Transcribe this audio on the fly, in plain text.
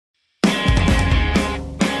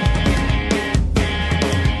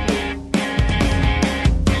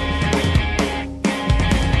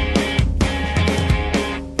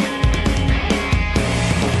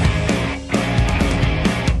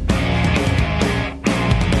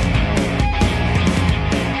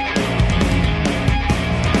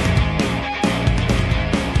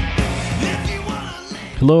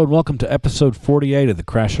Hello and welcome to episode 48 of the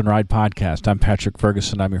Crash and Ride podcast. I'm Patrick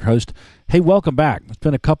Ferguson. I'm your host. Hey, welcome back. It's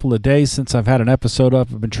been a couple of days since I've had an episode up.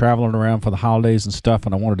 I've been traveling around for the holidays and stuff,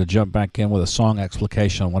 and I wanted to jump back in with a song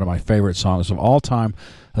explication on one of my favorite songs of all time,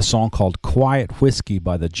 a song called Quiet Whiskey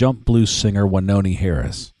by the jump blues singer Wynonie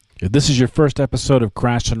Harris. If this is your first episode of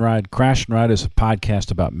Crash and Ride is a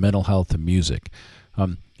podcast about mental health and music.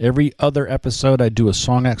 Every other episode I do a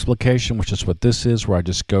song explication, which is what this is, where I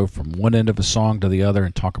just go from one end of a song to the other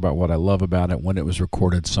and talk about what I love about it, when it was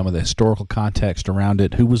recorded, some of the historical context around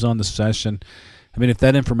it, who was on the session. I mean, if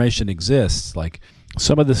that information exists, like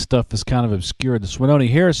some of this stuff is kind of obscure. This Wynonie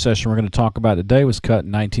Harris session we're going to talk about today was cut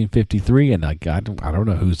in 1953, and I don't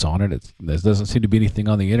know who's on it. There doesn't seem to be anything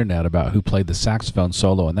on the internet about who played the saxophone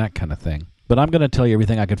solo and that kind of thing. But I'm going to tell you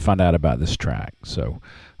everything I could find out about this track. So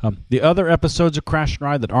the other episodes of Crash and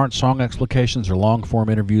Ride that aren't song explications are long-form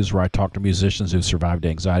interviews where I talk to musicians who've survived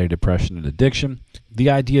anxiety, depression, and addiction. The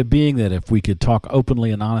idea being that if we could talk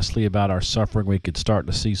openly and honestly about our suffering, we could start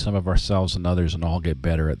to see some of ourselves and others and all get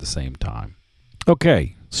better at the same time.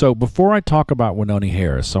 Okay, so before I talk about Wynonie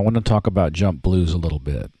Harris, I want to talk about jump blues a little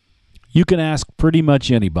bit. You can ask pretty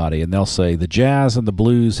much anybody, and they'll say the jazz and the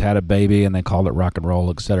blues had a baby, and they called it rock and roll,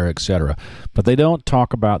 etc., etc. But they don't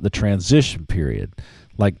talk about the transition period.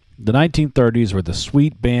 Like the 1930s were the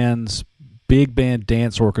sweet bands, big band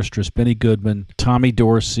dance orchestras, Benny Goodman, Tommy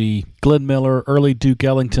Dorsey, Glenn Miller, early Duke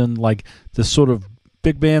Ellington, like this sort of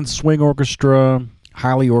big band swing orchestra,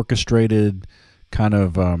 highly orchestrated kind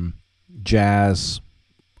of jazz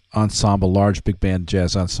ensemble, large big band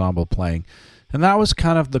jazz ensemble playing. And that was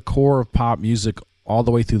kind of the core of pop music all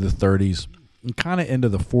the way through the 30s and kind of into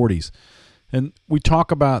the 40s. And we talk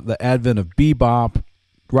about the advent of bebop.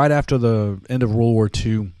 Right after the end of World War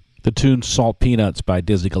II, the tune Salt Peanuts by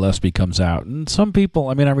Dizzy Gillespie comes out. And some people,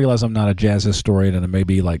 I realize I'm not a jazz historian and I may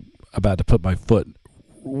be like about to put my foot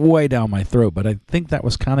way down my throat, but I think that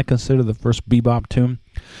was kind of considered the first bebop tune.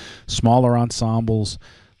 Smaller ensembles,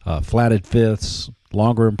 flatted fifths,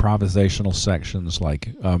 longer improvisational sections,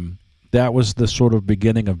 that was the sort of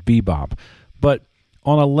beginning of bebop. But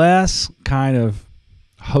on a less kind of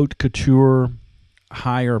haute couture,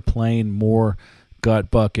 higher plane, more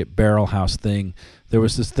gut bucket, barrel house thing, there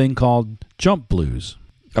was this thing called jump blues.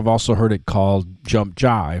 I've also heard it called jump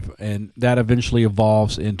jive, and that eventually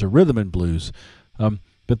evolves into rhythm and blues.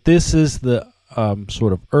 But this is the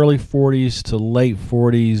sort of early 40s to late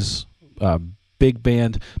 40s big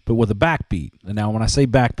band, but with a backbeat. And now when I say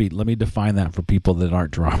backbeat, let me define that for people that aren't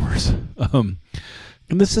drummers. And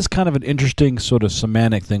this is kind of an interesting sort of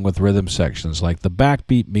semantic thing with rhythm sections. Like the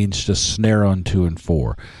backbeat means just snare on 2 and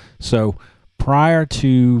 4. So prior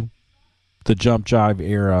to the jump jive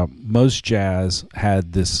era, most jazz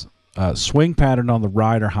had this swing pattern on the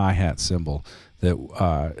ride or hi-hat cymbal that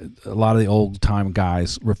a lot of the old-time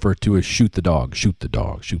guys refer to as shoot the dog, shoot the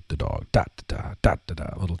dog, shoot the dog, da-da-da,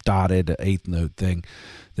 da-da-da, a little dotted eighth note thing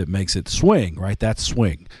that makes it swing, right? That's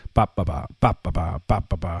swing. Ba-ba-ba, ba-ba-ba,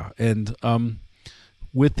 ba-ba-ba. And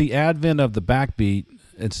with the advent of the backbeat,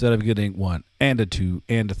 instead of getting 1 and a 2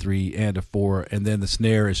 and a 3 and a 4, and then the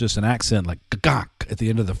snare is just an accent like gak at the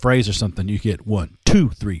end of the phrase or something, you get 1, 2,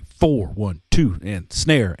 3, 4, 1, 2, and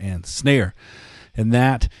snare, and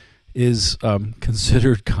that is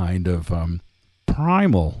considered kind of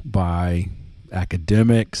primal by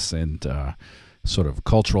academics and sort of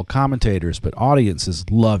cultural commentators, but audiences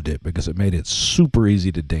loved it because it made it super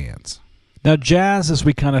easy to dance. Now, jazz, as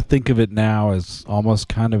we kind of think of it now, is almost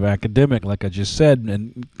kind of academic, like I just said,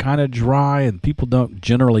 and kind of dry, and people don't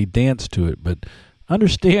generally dance to it. But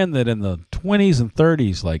understand that in the 20s and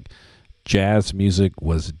 30s, like, jazz music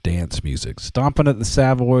was dance music. Stomping at the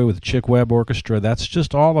Savoy with the Chick Webb Orchestra, that's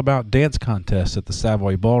just all about dance contests at the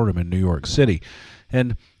Savoy Ballroom in New York City.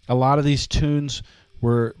 And a lot of these tunes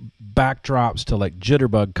were backdrops to like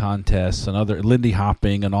jitterbug contests and other Lindy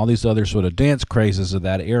hopping and all these other sort of dance crazes of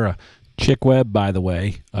that era. Chick Webb, by the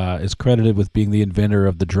way, is credited with being the inventor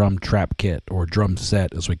of the drum trap kit, or drum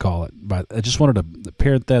set as we call it. But I just wanted to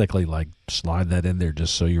parenthetically slide that in there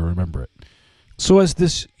just so you remember it. So as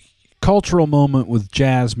this cultural moment with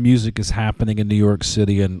jazz music is happening in New York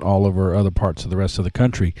City and all over other parts of the rest of the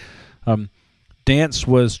country, dance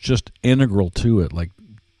was just integral to it. Like,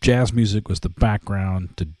 jazz music was the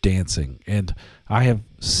background to dancing. And I have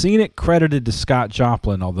seen it credited to Scott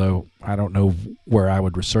Joplin, although I don't know where I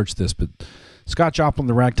would research this, but Scott Joplin,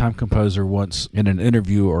 the ragtime composer, once in an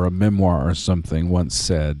interview or a memoir or something once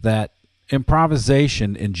said that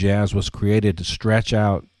improvisation in jazz was created to stretch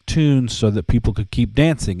out tunes so that people could keep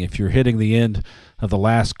dancing. If you're hitting the end of the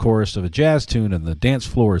last chorus of a jazz tune and the dance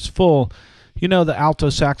floor is full, The alto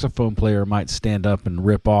saxophone player might stand up and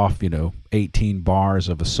rip off, 18 bars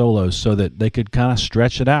of a solo so that they could kind of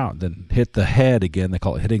stretch it out, then hit the head again. They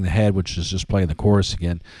call it hitting the head, which is just playing the chorus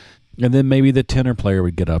again. And then maybe the tenor player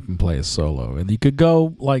would get up and play a solo. And you could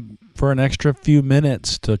go like for an extra few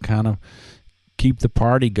minutes to kind of keep the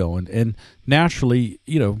party going. And naturally,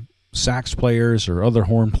 sax players or other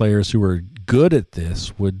horn players who are good at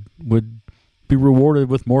this would be rewarded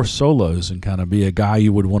with more solos and kind of be a guy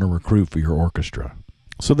you would want to recruit for your orchestra.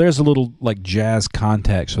 So there's a little like jazz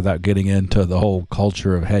context without getting into the whole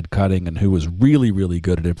culture of head cutting and who was really, really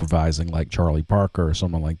good at improvising like Charlie Parker or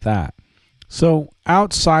someone like that. So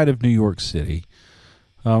outside of New York City,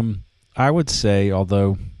 I would say,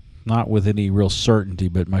 although not with any real certainty,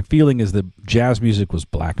 but my feeling is that jazz music was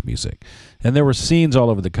black music. And there were scenes all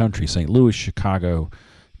over the country, St. Louis, Chicago,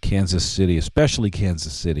 Kansas City, especially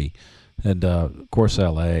Kansas City, and of course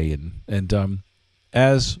L.A. And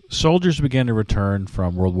as soldiers began to return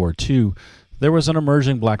from World War II, there was an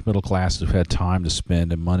emerging black middle class who had time to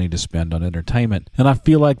spend and money to spend on entertainment. And I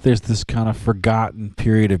feel like there's this kind of forgotten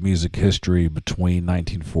period of music history between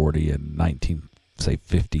 1940 and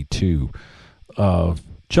 1952 of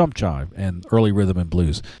jump jive and early rhythm and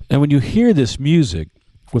blues. And when you hear this music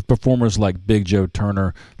with performers like Big Joe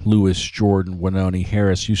Turner, Louis Jordan, Wynonie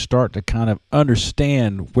Harris, you start to kind of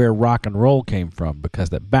understand where rock and roll came from,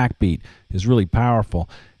 because that backbeat is really powerful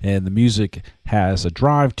and the music has a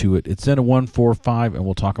drive to it. It's in a 1-4-5, and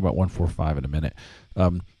we'll talk about 1-4-5 in a minute,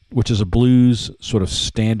 which is a blues sort of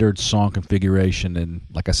standard song configuration. And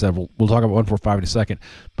like I said, we'll talk about 1-4-5 in a second,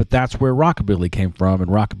 but that's where rockabilly came from. And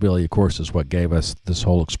rockabilly, of course, is what gave us this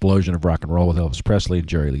whole explosion of rock and roll with Elvis Presley and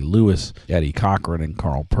Jerry Lee Lewis, Eddie Cochran and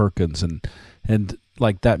Carl Perkins. And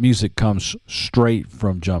like that music comes straight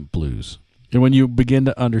from jump blues. And when you begin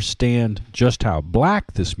to understand just how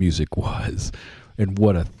black this music was and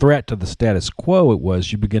what a threat to the status quo it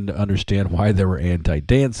was, you begin to understand why there were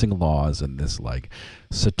anti-dancing laws and this like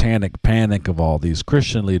satanic panic of all these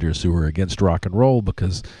Christian leaders who were against rock and roll,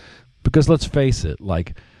 because let's face it,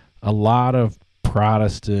 like a lot of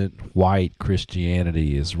Protestant white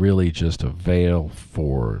Christianity is really just a veil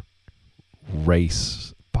for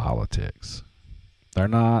race politics. They're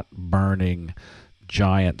not burning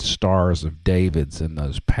giant stars of Davids in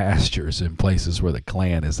those pastures in places where the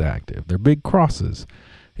Klan is active. They're big crosses.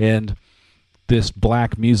 And this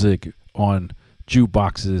black music on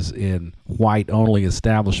jukeboxes in white-only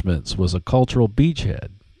establishments was a cultural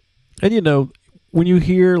beachhead. And, when you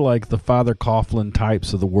hear like the Father Coughlin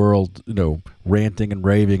types of the world, ranting and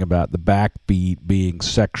raving about the backbeat being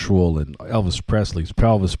sexual and Elvis Presley's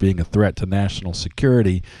pelvis being a threat to national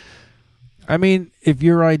security, I mean, if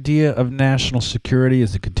your idea of national security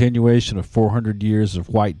is a continuation of 400 years of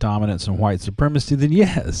white dominance and white supremacy, then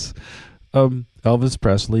yes, Elvis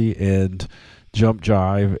Presley and jump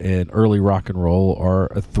jive and early rock and roll are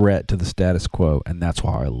a threat to the status quo, and that's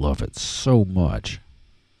why I love it so much.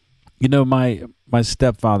 My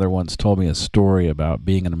stepfather once told me a story about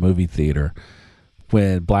being in a movie theater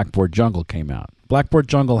when Blackboard Jungle came out. Blackboard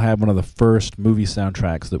Jungle had one of the first movie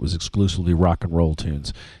soundtracks that was exclusively rock and roll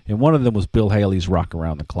tunes, and one of them was Bill Haley's Rock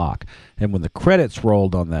Around the Clock. And when the credits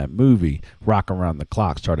rolled on that movie, Rock Around the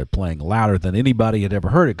Clock started playing louder than anybody had ever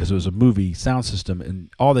heard it, because it was a movie sound system, and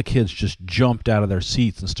all the kids just jumped out of their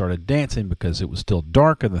seats and started dancing because it was still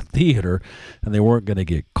dark in the theater, and they weren't going to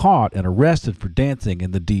get caught and arrested for dancing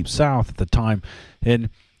in the Deep South at the time. And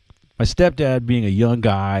my stepdad, being a young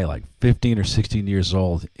guy, like 15 or 16 years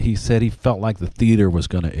old, he said he felt like the theater was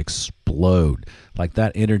going to explode. Like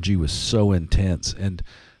that energy was so intense. And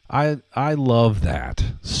I love that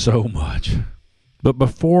so much. But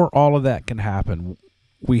before all of that can happen,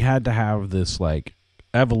 we had to have this like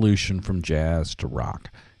evolution from jazz to rock.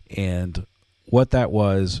 And what that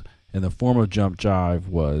was in the form of jump jive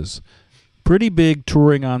was pretty big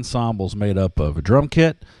touring ensembles made up of a drum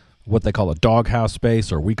kit, what they call a doghouse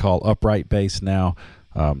bass, or we call upright bass now,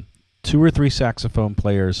 2 or 3 saxophone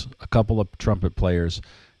players, a couple of trumpet players,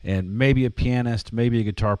 and maybe a pianist, maybe a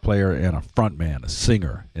guitar player, and a front man, a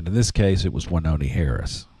singer. And in this case, it was Wynonie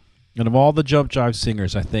Harris. And of all the jump jive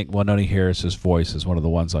singers, I think Wynonie Harris's voice is one of the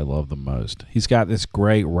ones I love the most. He's got this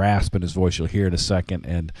great rasp in his voice, you'll hear in a second.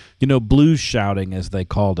 And, blues shouting, as they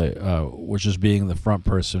called it, which is being the front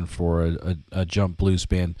person for a jump blues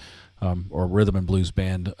band, or rhythm and blues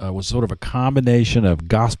band, was sort of a combination of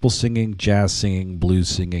gospel singing, jazz singing, blues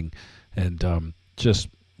singing, and just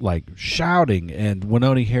like shouting. And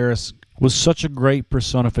Wynonie Harris was such a great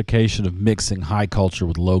personification of mixing high culture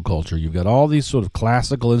with low culture. You've got all these sort of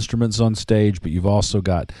classical instruments on stage, but you've also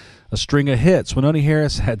got a string of hits. Wynonie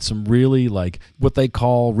Harris had some really, like, what they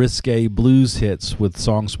call risque blues hits with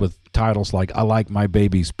songs with titles like I Like My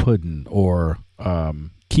Baby's Puddin' or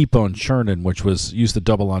Keep on Churnin', which was used the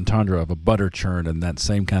double entendre of a butter churn and that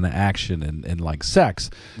same kind of action and like sex.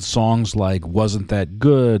 Songs like Wasn't That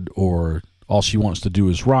Good or All She Wants to Do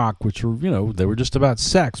Is Rock, which were, they were just about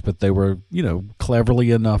sex, but they were,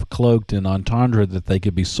 cleverly enough cloaked in entendre that they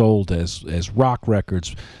could be sold as rock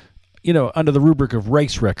records, under the rubric of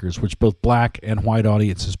race records, which both black and white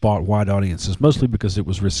audiences bought. White audiences mostly because it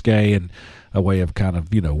was risque and a way of kind of,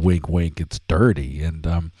 wink, wink, it's dirty.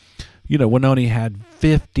 And, Wynonie had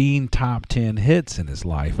 15 top 10 hits in his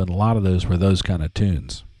life, and a lot of those were those kind of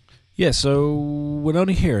tunes. Yeah, so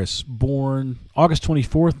Wynonie Harris, born August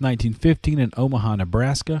 24th, 1915 in Omaha,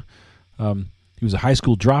 Nebraska. He was a high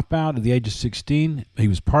school dropout at the age of 16. He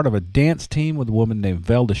was part of a dance team with a woman named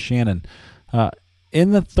Velda Shannon.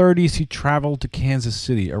 In the 30s, he traveled to Kansas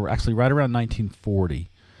City, or actually right around 1940,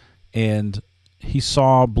 and he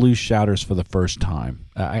saw Blues Shouters for the first time.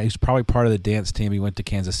 He's probably part of the dance team. He went to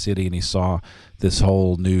Kansas City, and he saw this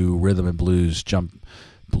whole new rhythm and blues, jump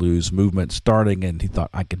blues movement starting, and he thought,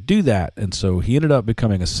 I could do that. And so he ended up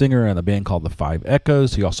becoming a singer in a band called the Five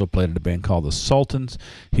Echoes. He also played in a band called the Sultans.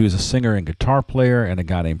 He was a singer and guitar player in a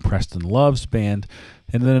guy named Preston Love's band.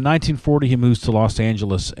 And then in 1940, he moves to Los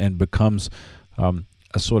Angeles and becomes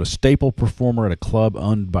a sort of staple performer at a club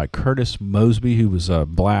owned by Curtis Mosby, who was a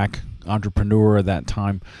black entrepreneur at that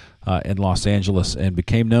time in Los Angeles, and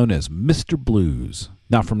became known as Mr. Blues.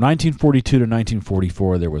 Now, from 1942 to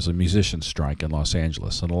 1944, there was a musician strike in Los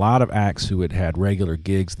Angeles, and a lot of acts who had had regular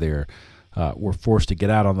gigs there were forced to get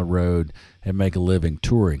out on the road and make a living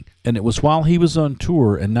touring. And it was while he was on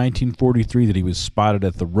tour in 1943 that he was spotted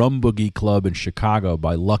at the Rum Boogie Club in Chicago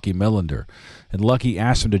by Lucky Millinder. And Lucky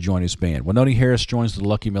asked him to join his band. Wynonie Harris joins the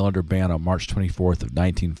Lucky Millinder band on March 24th of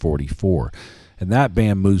 1944. And that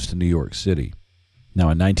band moves to New York City. Now,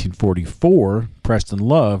 in 1944, Preston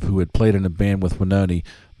Love, who had played in a band with Wynonie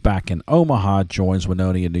back in Omaha, joins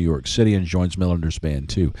Wynonie in New York City and joins Millinder's band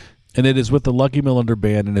too. And it is with the Lucky Millinder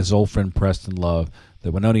band and his old friend Preston Love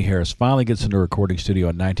that Wynonie Harris finally gets into a recording studio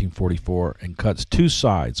in 1944 and cuts two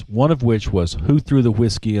sides, one of which was Who Threw the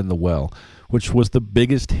Whiskey in the Well, which was the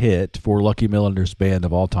biggest hit for Lucky Millinder's band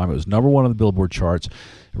of all time. It was number one on the Billboard charts.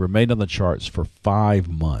 It remained on the charts for 5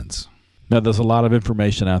 months. Now, there's a lot of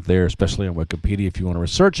information out there, especially on Wikipedia if you want to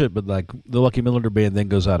research it, but like the Lucky Millinder band then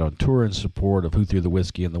goes out on tour in support of Who Threw the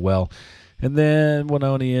Whiskey in the Well. And then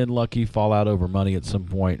Wynonie and Lucky fall out over money at some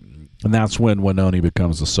point. And that's when Wynonie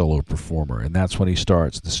becomes a solo performer. And that's when he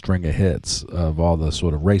starts the string of hits of all the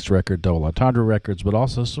sort of race record, double entendre records, but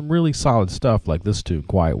also some really solid stuff like this tune,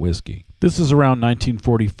 Quiet Whiskey. This is around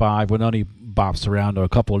 1945. Wynonie bops around to a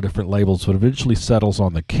couple of different labels, but eventually settles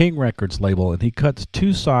on the King Records label, and he cuts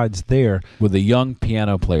two sides there with a young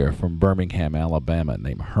piano player from Birmingham, Alabama,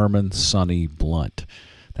 named Herman Sonny Blunt.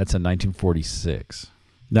 That's in 1946.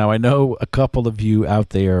 Now, I know a couple of you out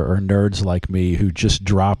there are nerds like me who just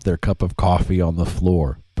drop their cup of coffee on the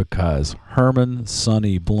floor because Herman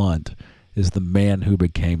Sonny Blunt is the man who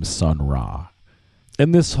became Sun Ra.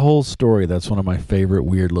 In this whole story, that's one of my favorite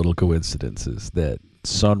weird little coincidences, that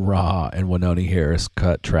Sun Ra and Wynonie Harris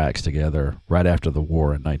cut tracks together right after the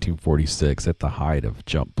war in 1946 at the height of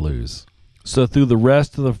jump blues. So through the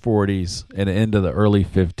rest of the 40s and into the early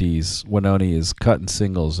 50s, Wynonie is cutting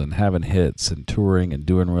singles and having hits and touring and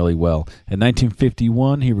doing really well. In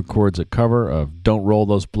 1951, he records a cover of Don't Roll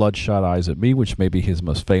Those Bloodshot Eyes at Me, which may be his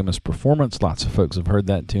most famous performance. Lots of folks have heard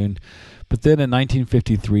that tune. But then in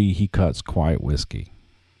 1953, he cuts Quiet Whiskey.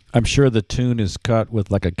 I'm sure the tune is cut with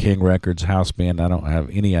like a King Records house band. I don't have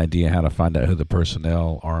any idea how to find out who the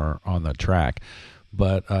personnel are on the track.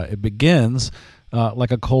 But it begins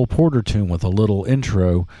like a Cole Porter tune with a little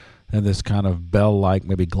intro and this kind of bell-like,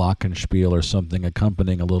 maybe glockenspiel or something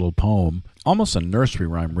accompanying a little poem. Almost a nursery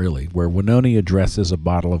rhyme, really, where Wynonie addresses a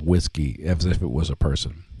bottle of whiskey as if it was a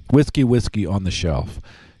person. Whiskey, whiskey on the shelf.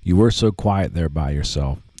 You were so quiet there by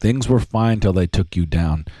yourself. Things were fine till they took you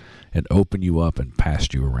down and opened you up and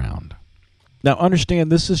passed you around. Now, understand,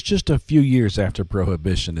 this is just a few years after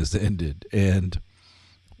Prohibition is ended, and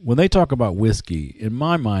when they talk about whiskey, in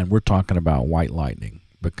my mind, we're talking about White Lightning,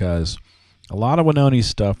 because a lot of Wynonie's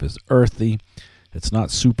stuff is earthy, it's not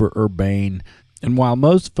super urbane, and while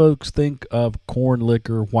most folks think of corn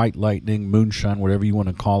liquor, White Lightning, moonshine, whatever you want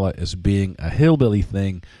to call it, as being a hillbilly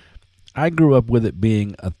thing, I grew up with it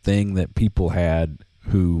being a thing that people had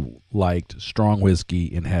who liked strong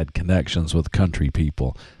whiskey and had connections with country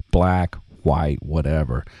people, black, white,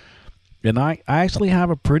 whatever. And I actually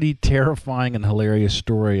have a pretty terrifying and hilarious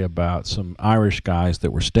story about some Irish guys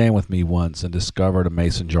that were staying with me once and discovered a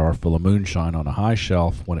mason jar full of moonshine on a high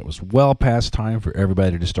shelf when it was well past time for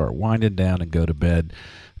everybody to start winding down and go to bed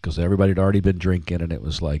because everybody had already been drinking, and it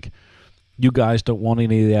was like, you guys don't want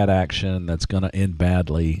any of that action. That's going to end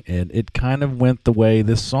badly. And it kind of went the way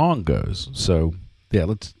this song goes. So, yeah,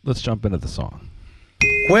 let's jump into the song.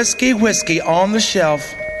 Whiskey, whiskey on the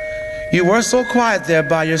shelf. You were so quiet there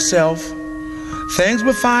by yourself. Things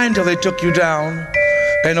were fine till they took you down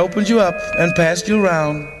and opened you up and passed you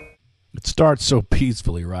around. It starts so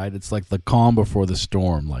peacefully, right? It's like the calm before the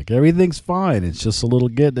storm. Like, everything's fine. It's just a little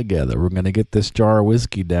get-together. We're going to get this jar of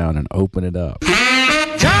whiskey down and open it up.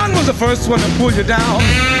 John was the first one to pull you down.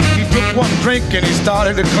 He took one drink and he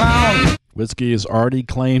started to clown. Whiskey has already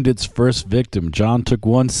claimed its first victim. John took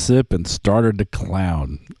one sip and started to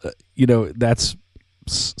clown. That's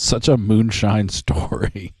such a moonshine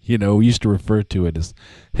story. We used to refer to it as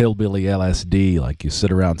hillbilly LSD. Like, you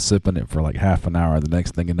sit around sipping it for like half an hour. The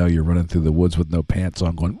next thing you know, you're running through the woods with no pants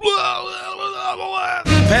on going,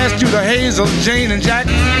 passed you to Hazel, Jane, and Jack.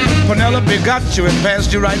 Penelope got you and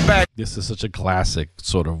passed you right back. This is such a classic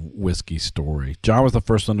sort of whiskey story. John was the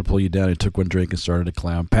first one to pull you down. He took one drink and started to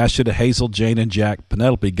clown. Passed you to Hazel, Jane, and Jack.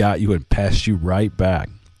 Penelope got you and passed you right back.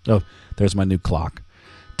 Oh, there's my new clock.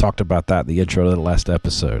 Talked about that in the intro to the last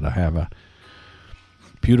episode. I have a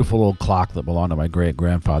beautiful old clock that belonged to my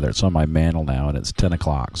great-grandfather. It's on my mantle now, and it's 10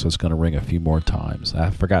 o'clock, so it's going to ring a few more times. I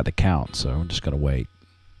forgot to count, so I'm just going to wait.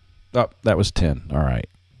 Oh, that was 10. All right.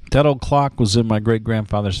 That old clock was in my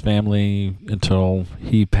great-grandfather's family until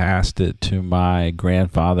he passed it to my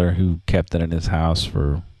grandfather, who kept it in his house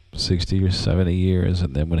for 60 or 70 years.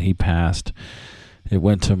 And then when he passed, it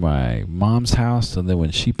went to my mom's house. And then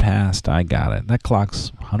when she passed, I got it. That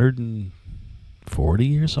clock's 140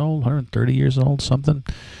 years old, 130 years old, something.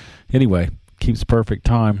 Anyway, keeps perfect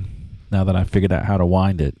time now that I figured out how to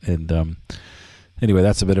wind it. And anyway,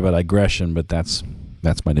 that's a bit of a digression, but that's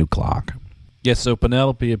my new clock. Yes, so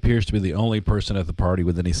Penelope appears to be the only person at the party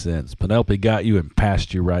with any sense. Penelope got you and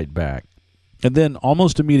passed you right back. And then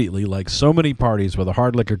almost immediately, like so many parties where the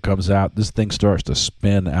hard liquor comes out, this thing starts to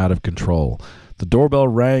spin out of control. The doorbell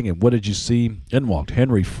rang, and what did you see? In walked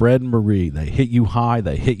Henry, Fred, and Marie. They hit you high,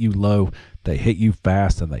 they hit you low, they hit you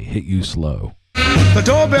fast, and they hit you slow. The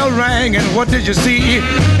doorbell rang, and what did you see?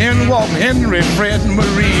 In walked Henry, Fred, and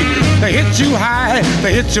Marie. They hit you high,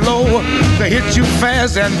 they hit you low, they hit you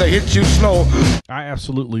fast, and they hit you slow. I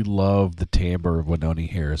absolutely love the timbre of Wynonie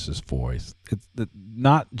Harris's voice. It's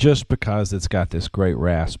not just because it's got this great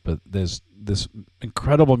rasp, but there's this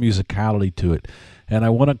incredible musicality to it. And I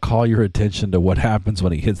want to call your attention to what happens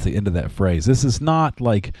when he hits the end of that phrase. This is not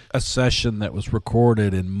like a session that was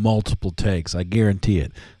recorded in multiple takes. I guarantee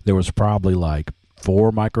it. There was probably like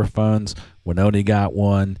 4 microphones. Wynonie got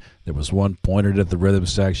one. There was one pointed at the rhythm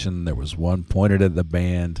section. There was one pointed at the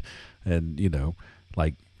band, and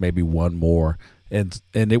like maybe one more. And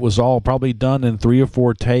it was all probably done in 3 or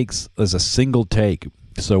 4 takes as a single take.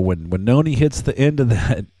 So when Wynonie hits the end of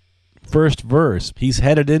that first verse, he's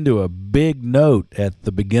headed into a big note at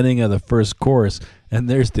the beginning of the first chorus, and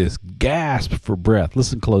there's this gasp for breath.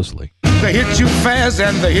 Listen closely. They hit you fast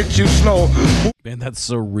and they hit you slow. Man, that's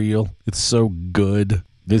so real. It's so good.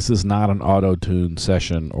 This is not an auto-tune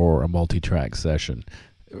session or a multi-track session.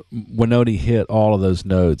 Wynonie hit all of those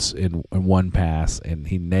notes in one pass, and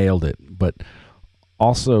he nailed it. But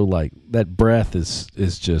also, like, that breath is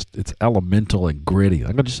just, it's elemental and gritty.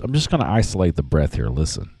 I'm just going to isolate the breath here.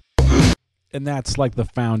 Listen. And that's like the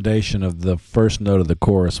foundation of the first note of the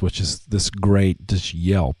chorus, which is this great just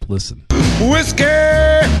yelp. Listen. Whiskey!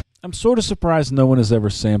 I'm sort of surprised no one has ever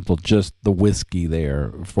sampled just the whiskey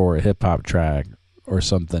there for a hip-hop track or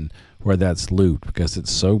something where that's looped, because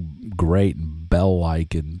it's so great and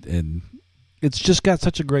bell-like, and it's just got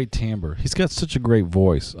such a great timbre. He's got such a great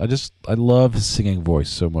voice. I love his singing voice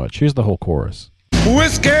so much. Here's the whole chorus.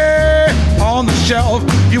 Whiskey on the shelf.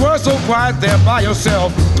 You were so quiet there by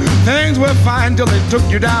yourself. Things were fine till they took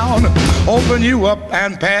you down, opened you up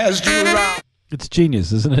and passed you around. It's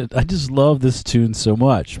genius, isn't it? I just love this tune so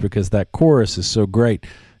much because that chorus is so great.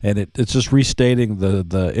 And it's just restating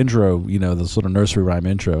the intro, the sort of nursery rhyme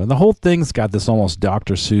intro. And the whole thing's got this almost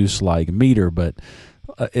Dr. Seuss-like meter, but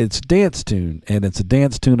it's a dance tune. And it's a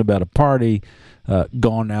dance tune about a party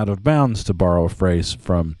gone out of bounds, to borrow a phrase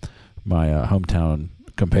from my hometown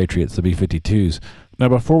compatriots, the B-52s. Now,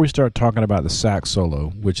 before we start talking about the sax solo,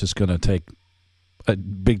 which is going to take a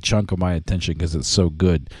big chunk of my attention because it's so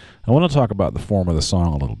good, I want to talk about the form of the song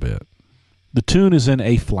a little bit. The tune is in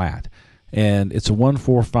A-flat, and it's a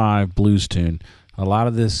 1-4-5 blues tune. A lot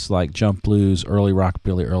of this, like jump blues, early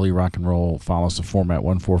rockabilly, early rock and roll, follows the format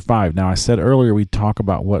 1-4-5. Now, I said earlier we talk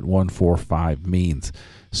about what 1-4-5 means.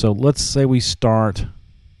 So let's say we start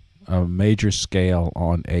a major scale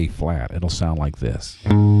on A flat. It'll sound like this.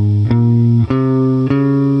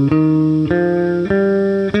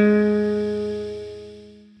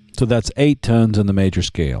 So that's 8 tones in the major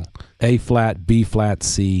scale. A flat, B flat,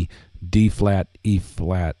 C, D flat, E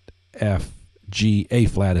flat, F, G. A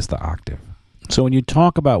flat is the octave. So when you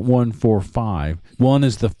talk about 1-4-5, 1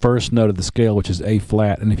 is the first note of the scale, which is A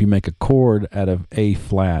flat, and if you make a chord out of A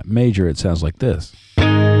flat major, it sounds like this.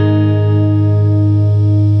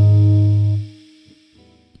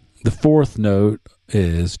 The fourth note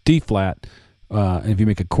is D flat. If you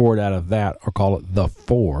make a chord out of that, or call it the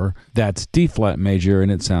 4, that's D flat major, and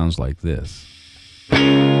it sounds like this.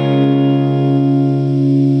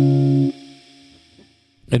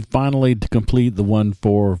 And finally, to complete the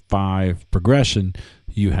 1-4-5 progression,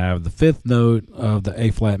 you have the fifth note of the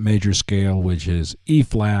A flat major scale, which is E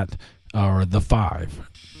flat, or the 5.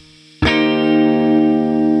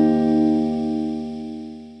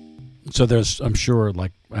 So there's, I'm sure,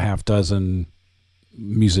 like a half dozen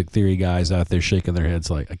music theory guys out there shaking their heads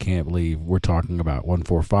like, I can't believe we're talking about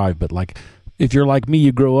 1-4-5. But like, if you're like me,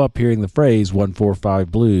 you grow up hearing the phrase 1-4-5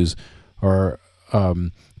 blues, or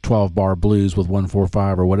 12-bar blues with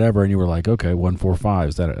 1-4-5 or whatever, and you were like, okay, 1-4-5,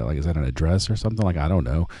 is that an address or something? Like, I don't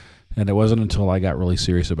know. And it wasn't until I got really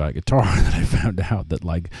serious about guitar that I found out that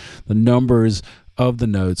like the numbers of the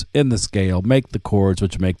notes in the scale make the chords,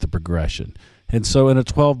 which make the progression. And so in a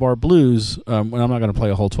 12-bar blues, and I'm not going to play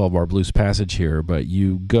a whole 12-bar blues passage here, but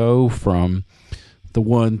you go from the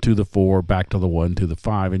 1 to the 4, back to the 1 to the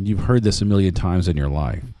 5, and you've heard this a million times in your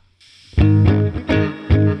life.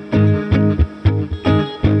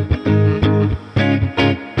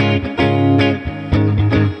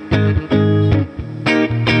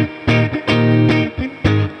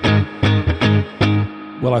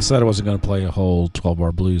 Well, I said I wasn't going to play a whole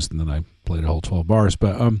 12-bar blues, and then I played a whole 12 bars,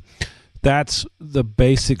 but that's the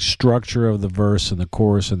basic structure of the verse and the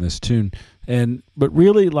chorus in this tune. But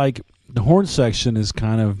really, like, the horn section is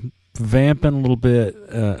kind of vamping a little bit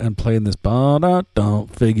and playing this ba-da-dum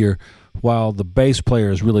figure, while the bass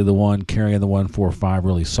player is really the one carrying the 1-4-5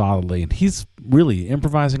 really solidly. And he's really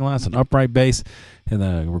improvising a lot. It's an upright bass, and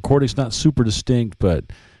the recording's not super distinct, but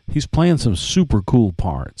he's playing some super cool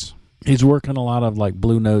parts. He's working a lot of like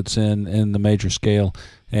blue notes in the major scale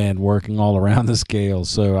and working all around the scale.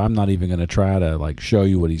 So I'm not even going to try to like show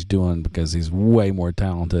you what he's doing, because he's way more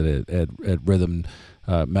talented at rhythm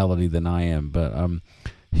melody than I am. But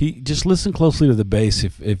he just listen closely to the bass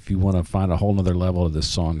if you want to find a whole nother level of this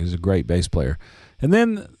song. He's a great bass player. And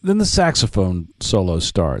then the saxophone solo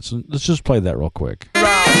starts. Let's just play that real quick.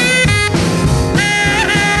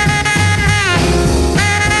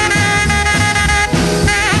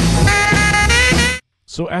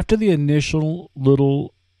 So after the initial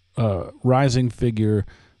little rising figure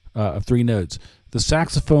of 3 notes, the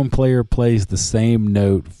saxophone player plays the same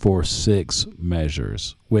note for 6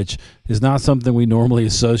 measures, which is not something we normally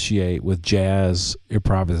associate with jazz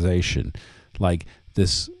improvisation. Like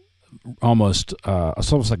this, almost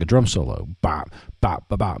it's almost like a drum solo. Bop, bop,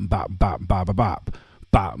 bop, bop, bop, bop, bop, bop.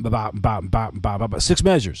 Bop, bop, bop, bop, bop, bop, 6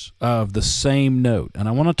 measures of the same note. And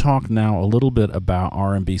I want to talk now a little bit about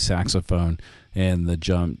R&B saxophone and the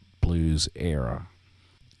jump blues era.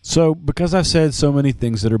 So because I've said so many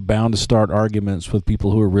things that are bound to start arguments with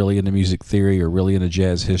people who are really into music theory or really into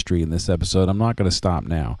jazz history in this episode, I'm not going to stop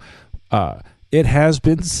now. It has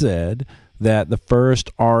been said that the first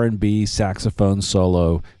R&B saxophone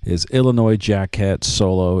solo is Illinois Jacquette's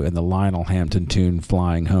solo in the Lionel Hampton tune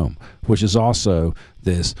Flying Home, which is also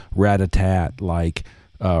this rat-a-tat, like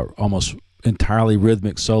almost entirely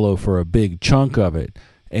rhythmic solo for a big chunk of it.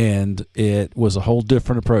 And it was a whole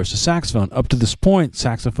different approach to saxophone. Up to this point,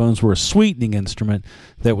 saxophones were a sweetening instrument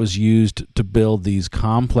that was used to build these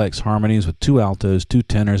complex harmonies with 2 altos, 2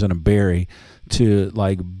 tenors, and a bari to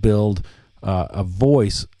like build a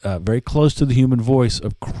voice very close to the human voice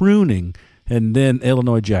of crooning. And then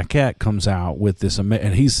Illinois Jacquette comes out with this,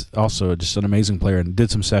 and he's also just an amazing player, and did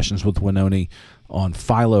some sessions with Wynonie on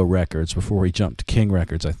Philo Records before he jumped to King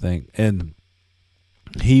Records, I think. And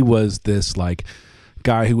he was this like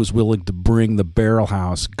guy who was willing to bring the barrel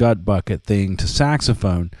house gut bucket thing to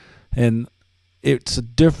saxophone. And it's a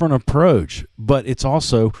different approach, but it's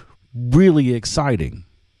also really exciting.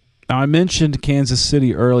 Now, I mentioned Kansas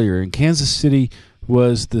City earlier, and Kansas City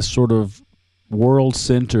was this sort of world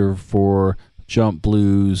center for jump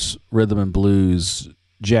blues, rhythm and blues,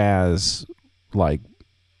 jazz, like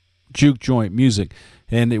juke joint music.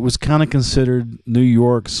 And it was kind of considered New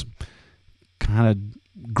York's kind of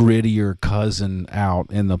grittier cousin out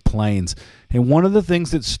in the plains. And one of the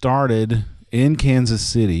things that started in Kansas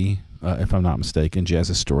City, if I'm not mistaken, jazz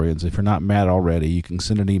historians, if you're not mad already, you can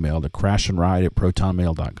send an email to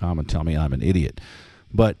crashandride@protonmail.com and tell me I'm an idiot.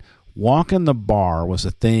 But walking the bar was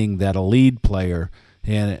a thing that a lead player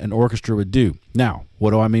and an orchestra would do. Now,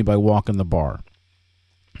 what do I mean by walking the bar?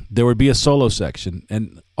 There would be a solo section,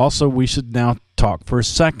 and also we should now talk for a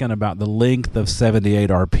second about the length of 78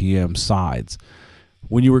 RPM sides.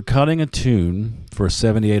 When you were cutting a tune for a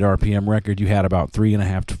 78 RPM record, you had about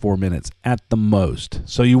 3.5 to 4 minutes at the most.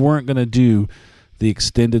 So you weren't going to do the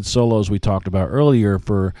extended solos we talked about earlier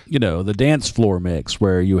for, the dance floor mix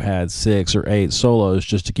where you had 6 or 8 solos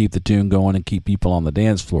just to keep the tune going and keep people on the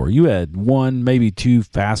dance floor. You had 1, maybe 2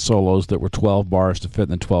 fast solos that were 12 bars to fit in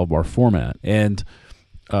the 12-bar format. And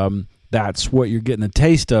that's what you're getting a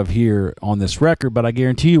taste of here on this record, but I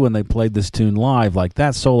guarantee you when they played this tune live, like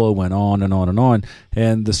that solo went on and on and on,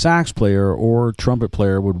 and the sax player or trumpet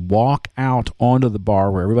player would walk out onto the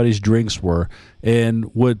bar where everybody's drinks were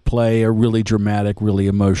and would play a really dramatic, really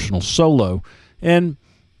emotional solo. And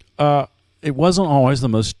it wasn't always the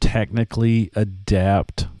most technically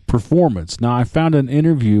adept performance. Now, I found an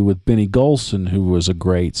interview with Benny Golson, who was a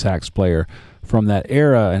great sax player from that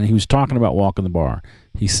era, and he was talking about walking the bar.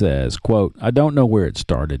 He says, quote, "I don't know where it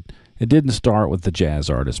started. It didn't start with the jazz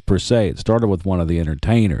artist per se. It started with one of the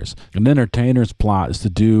entertainers. An entertainer's plot is to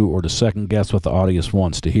do or to second guess what the audience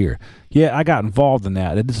wants to hear. Yeah, I got involved in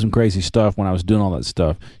that. I did some crazy stuff when I was doing all that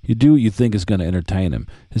stuff. You do what you think is going to entertain them.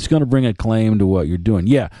 It's going to bring acclaim to what you're doing.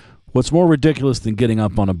 Yeah, what's more ridiculous than getting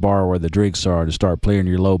up on a bar where the drinks are to start playing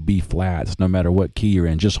your low B flats, no matter what key you're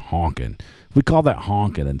in, just honking. We call that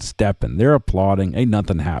honking and stepping. They're applauding. Ain't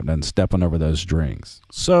nothing happening, stepping over those drinks."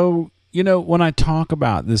 So, when I talk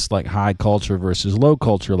about this like high culture versus low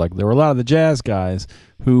culture, like there were a lot of the jazz guys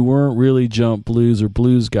who weren't really jump blues or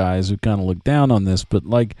blues guys who kind of looked down on this, but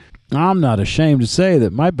like I'm not ashamed to say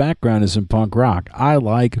that my background is in punk rock. I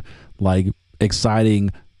like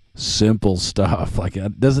exciting, simple stuff. Like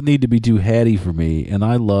it doesn't need to be too heady for me, and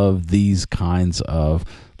I love these kinds of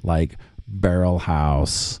like barrel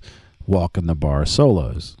house, walking the bar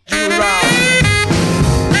solos.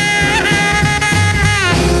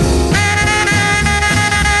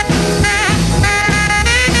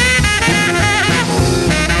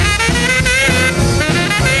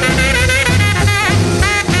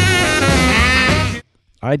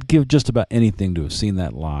 I'd give just about anything to have seen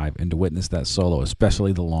that live and to witness that solo,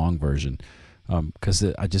 especially the long version, because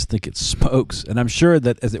I just think it smokes. And I'm sure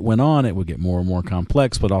that as it went on, it would get more and more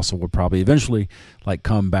complex, but also would probably eventually like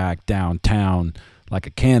come back downtown like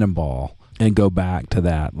a cannonball and go back to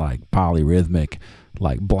that like polyrhythmic,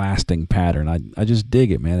 like blasting pattern. I just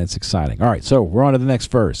dig it, man. It's exciting. All right, so we're on to the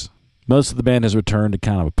next verse. Most of the band has returned to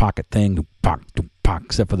kind of a pocket thing,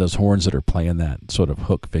 except for those horns that are playing that sort of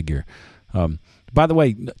hook figure. By the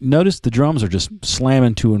way, notice the drums are just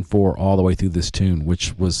slamming 2 and 4 all the way through this tune,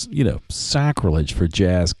 which was, sacrilege for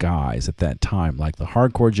jazz guys at that time. Like the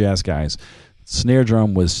hardcore jazz guys, snare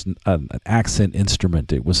drum was an accent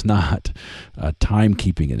instrument. It was not a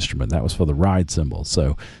time-keeping instrument. That was for the ride cymbal.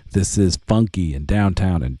 So this is funky and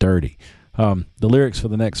downtown and dirty. The lyrics for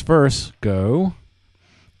the next verse go,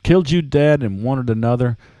 "Killed you dead and wanted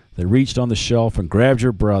another. They reached on the shelf and grabbed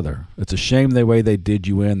your brother. It's a shame the way they did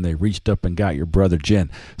you in. They reached up and got your brother gin."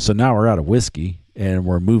 So now we're out of whiskey and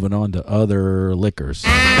we're moving on to other liquors.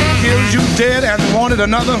 Killed you dead and wanted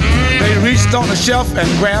another. They reached on the shelf and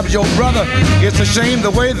grabbed your brother. It's a shame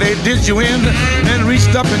the way they did you in. Then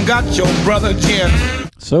reached up and got your brother gin.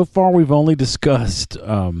 So far we've only discussed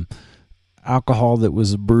alcohol that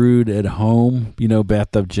was brewed at home,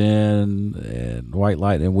 bathtub gin and white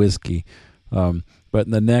light and whiskey. But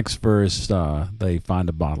in the next verse, they find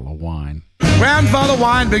a bottle of wine. Grandfather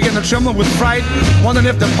Wine began to tremble with fright, wondering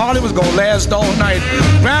if the party was going to last all night.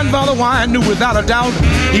 Grandfather Wine knew without a doubt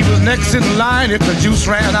he was next in line if the juice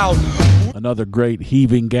ran out. Another great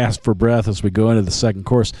heaving gasp for breath as we go into the second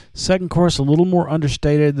chorus. Second chorus a little more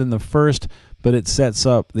understated than the first, but it sets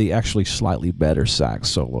up the actually slightly better sax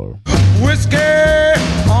solo. Whiskey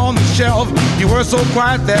on the shelf, you were so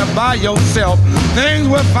quiet there by yourself. Things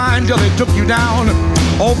were fine till they took you down,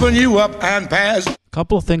 opened you up and passed. A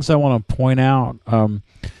couple of things I want to point out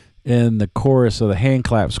in the chorus of the hand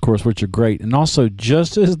claps chorus, which are great, and also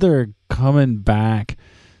just as they're coming back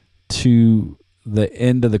to the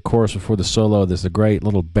end of the chorus before the solo, there's a great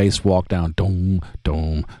little bass walk down, dom,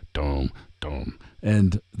 dom, dom, dom,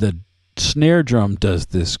 and the snare drum does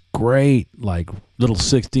this great, like, little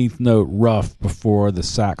 16th note rough before the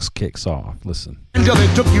sax kicks off. Listen. Until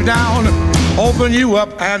they took you down, open you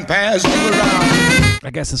up, and passed you around. I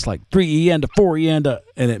guess it's like 3 and a 4 and a,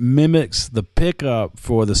 and it mimics the pickup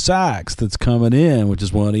for the sax that's coming in, which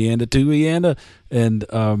is 1 and a 2 and a, and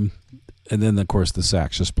then of course the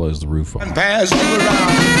sax just blows the roof off. And passed you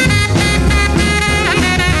around.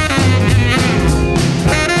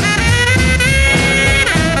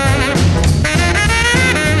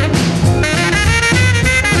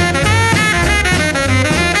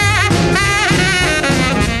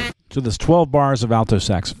 So there's 12 bars of alto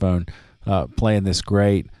saxophone playing this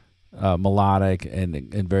great melodic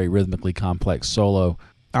and very rhythmically complex solo.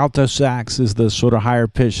 Alto sax is the sort of higher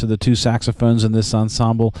pitch of the two saxophones in this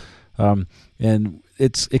ensemble, and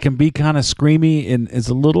it can be kind of screamy and it's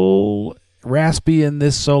a little raspy in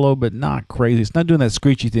this solo, but not crazy. It's not doing that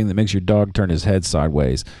screechy thing that makes your dog turn his head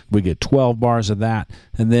sideways. We get 12 bars of that,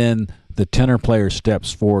 and then the tenor player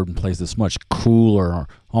steps forward and plays this much cooler,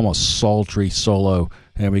 almost sultry solo,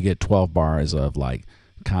 and we get 12 bars of, like,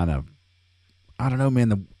 kind of, I don't know,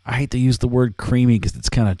 man, I hate to use the word creamy because it's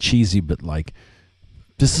kind of cheesy, but, like,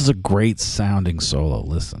 this is a great sounding solo.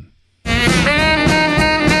 Listen.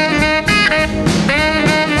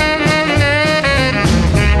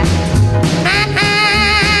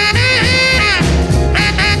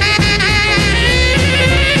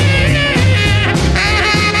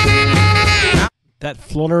 That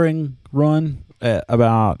fluttering run at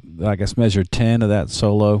about, I guess, measure 10 of that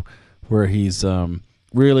solo, where he's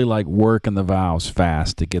really like working the valves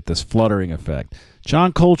fast to get this fluttering effect.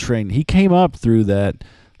 John Coltrane, he came up through that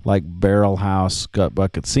like barrel house gut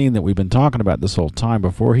bucket scene that we've been talking about this whole time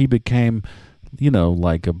before he became,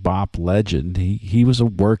 like a bop legend. He was a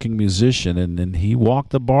working musician, and he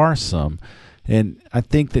walked the bar some. And I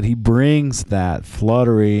think that he brings that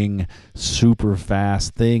fluttering, super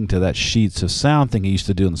fast thing to that sheets of sound thing he used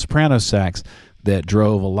to do in the soprano sax that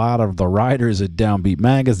drove a lot of the writers at Downbeat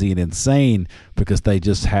Magazine insane because they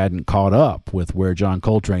just hadn't caught up with where John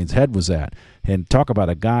Coltrane's head was at. And talk about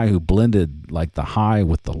a guy who blended like the high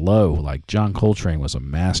with the low. Like John Coltrane was a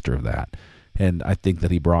master of that. And I think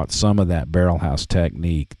that he brought some of that barrel house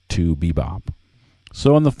technique to bebop.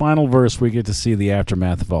 So in the final verse, we get to see the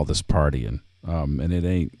aftermath of all this partying. And it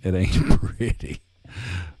ain't pretty.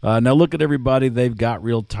 Now look at everybody. They've got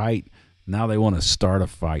real tight. Now they want to start a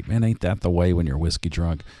fight. Man, ain't that the way when you're whiskey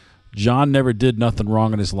drunk? John never did nothing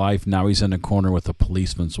wrong in his life. Now he's in a corner with a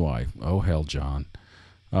policeman's wife. Oh, hell, John.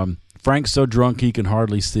 Frank's so drunk he can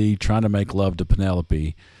hardly see, trying to make love to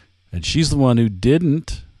Penelope. And she's the one who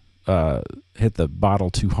didn't hit the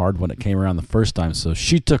bottle too hard when it came around the first time. So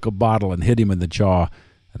she took a bottle and hit him in the jaw.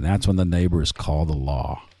 And that's when the neighbors call the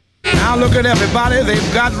law. Now look at everybody,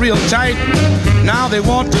 they've got real tight. Now they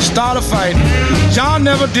want to start a fight. John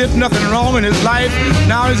never did nothing wrong in his life.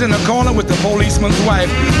 Now he's in the corner with the policeman's wife.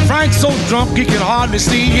 Frank's so drunk he can hardly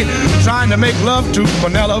see, trying to make love to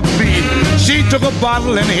Penelope. She took a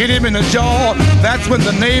bottle and hit him in the jaw. That's when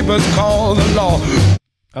the neighbors call the law.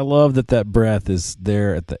 I love that breath is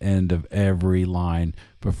there at the end of every line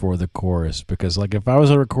before the chorus, because like if I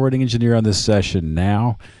was a recording engineer on this session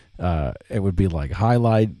now, it would be like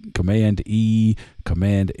highlight, Command E,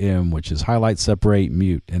 Command M, which is highlight, separate,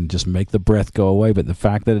 mute, and just make the breath go away. But the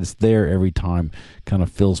fact that it's there every time kind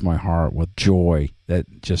of fills my heart with joy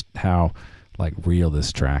that just how like real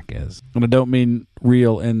this track is. And I don't mean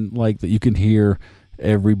real and like that you can hear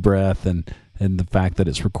every breath and the fact that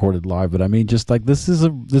it's recorded live, but I mean just like this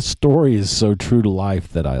story is so true to life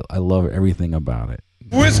that I love everything about it.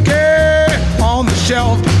 Whiskey on the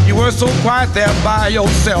shelf, you were so quiet there by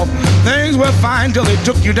yourself. Things were fine till they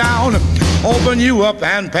took you down, opened you up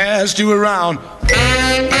and passed you around.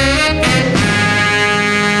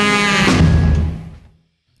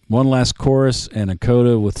 One last chorus and a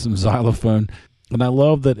coda with some xylophone. And I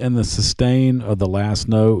love that in the sustain of the last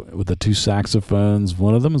note with the two saxophones,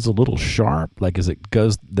 one of them is a little sharp, like as it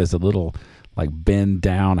goes, there's a little like bend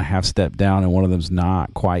down, a half step down, and one of them's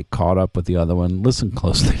not quite caught up with the other one. Listen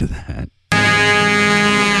closely to that.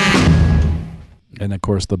 And of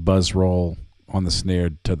course the buzz roll on the snare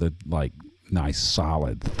to the like nice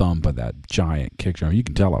solid thump of that giant kick drum. You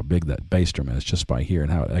can tell how big that bass drum is just by hearing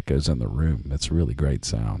how it echoes in the room. It's really great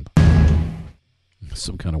sound.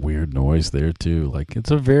 Some kind of weird noise there too. Like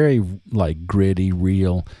it's a very like gritty,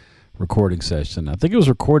 real recording session. I think it was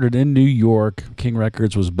recorded in New York. King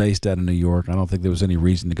Records was based out of New York. I don't think there was any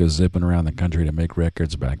reason to go zipping around the country to make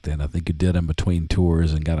records back then. I think you did them between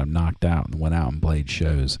tours and got them knocked out and went out and played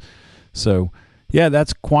shows. So Yeah,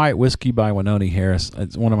 that's Quiet Whiskey by Wynonie Harris.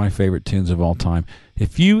 It's one of my favorite tunes of all time.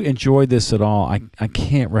 If you enjoyed this at all, I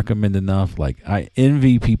can't recommend enough. Like, I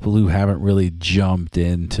envy people who haven't really jumped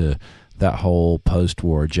into that whole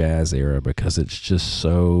post-war jazz era because it's just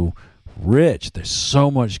so rich. There's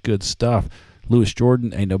so much good stuff. Louis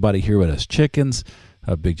Jordan, Ain't Nobody Here But Us Chickens,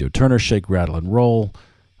 Big Joe Turner, Shake, Rattle, and Roll.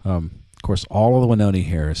 Of course, all of the Wynonie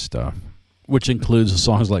Harris stuff, which includes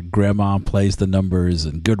songs like Grandma Plays the Numbers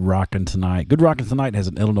and Good Rockin' Tonight. Good Rockin' Tonight has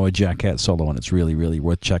an Illinois Jacquet solo, and it's really, really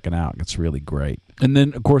worth checking out. It's really great. And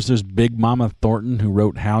then, of course, there's Big Mama Thornton, who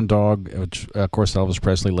wrote Hound Dog, which, of course, Elvis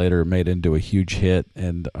Presley later made into a huge hit.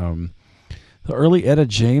 And the early Etta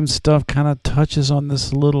James stuff kind of touches on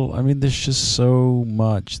this a little. I mean, there's just so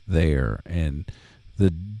much there. And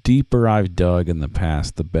the deeper I've dug in the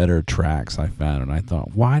past, the better tracks I found. And I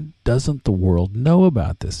thought, why doesn't the world know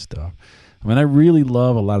about this stuff? I mean, I really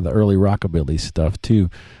love a lot of the early rockabilly stuff, too.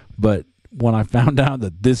 But when I found out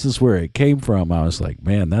that this is where it came from, I was like,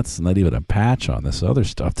 man, that's not even a patch on this other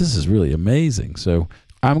stuff. This is really amazing. So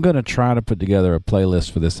I'm going to try to put together a playlist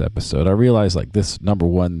for this episode. I realize, like, this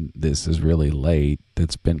is really late.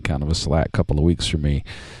 It's been kind of a slack couple of weeks for me.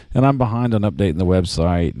 And I'm behind on updating the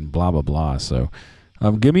website and blah, blah, blah. So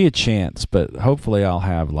give me a chance, but hopefully I'll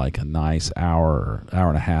have, like, a nice hour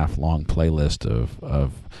and a half long playlist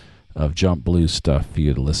of jump blues stuff for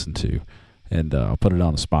you to listen to. And I'll put it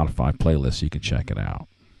on a Spotify playlist so you can check it out.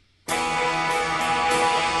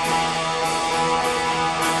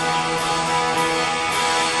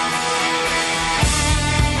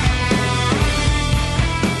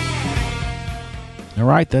 All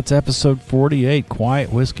right, that's episode 48,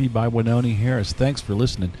 Quiet Whiskey by Wynonie Harris. Thanks for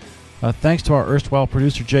listening. Thanks to our erstwhile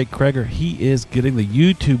producer, Jake Kreger. He is getting the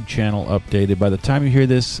YouTube channel updated. By the time you hear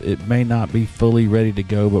this, it may not be fully ready to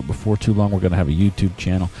go, but before too long, we're going to have a YouTube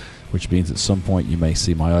channel, which means at some point you may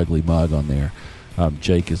see my ugly mug on there.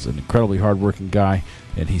 Jake is an incredibly hardworking guy,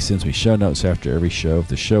 and he sends me show notes after every show. If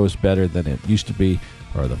the show is better than it used to be,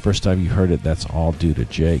 or the first time you heard it, that's all due to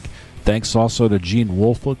Jake. Thanks also to Gene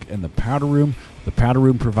Wolflick and the Powder Room. The Powder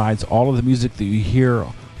Room provides all of the music that you hear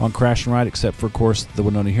on Crash and Ride, except for, of course, the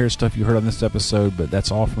Wynonie Harris stuff you heard on this episode, but that's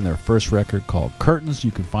all from their first record called Curtains. You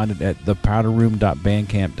can find it at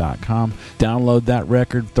thepowderroom.bandcamp.com. Download that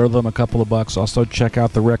record, throw them a couple of bucks. Also, check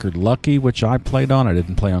out the record Lucky, which I played on. I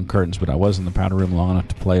didn't play on Curtains, but I was in the Powder Room long enough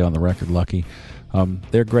to play on the record Lucky.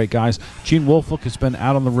 They're great guys. Gene Wolflick has been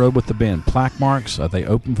out on the road with the band Plaque Marks. They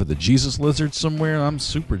opened for the Jesus Lizard somewhere. I'm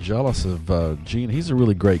super jealous of Gene. He's a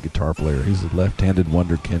really great guitar player. He's a left-handed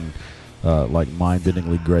wonderkin, like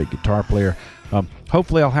mind-bendingly great guitar player.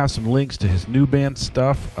 Hopefully I'll have some links to his new band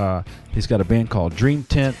stuff. He's got a band called Dream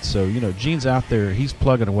Tent. So, Gene's out there. He's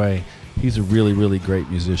plugging away. He's a really, really great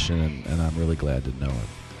musician, and I'm really glad to know him.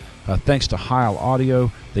 Thanks to Heil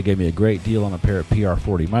Audio. They gave me a great deal on a pair of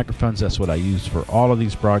PR40 microphones. That's what I use for all of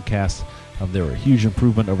these broadcasts. They were a huge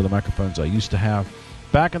improvement over the microphones I used to have.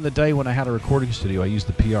 Back in the day when I had a recording studio, I used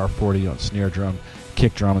the PR40 on snare drum,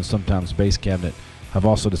 kick drum, and sometimes bass cabinet. I've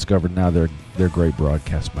also discovered now they're great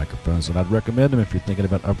broadcast microphones, and I'd recommend them if you're thinking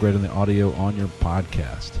about upgrading the audio on your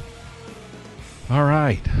podcast. All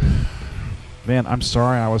right. Man, I'm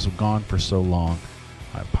sorry I was gone for so long.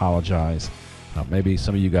 I apologize. Maybe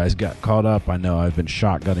some of you guys got caught up. I know I've been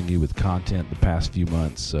shotgunning you with content the past few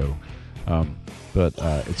months, but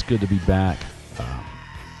it's good to be back,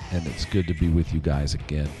 and it's good to be with you guys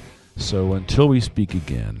again. So until we speak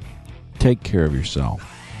again, take care of yourself.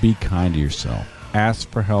 Be kind to yourself. Ask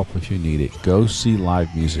for help if you need it. Go see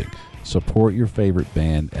live music. Support your favorite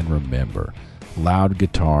band, and remember, loud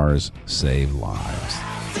guitars save lives.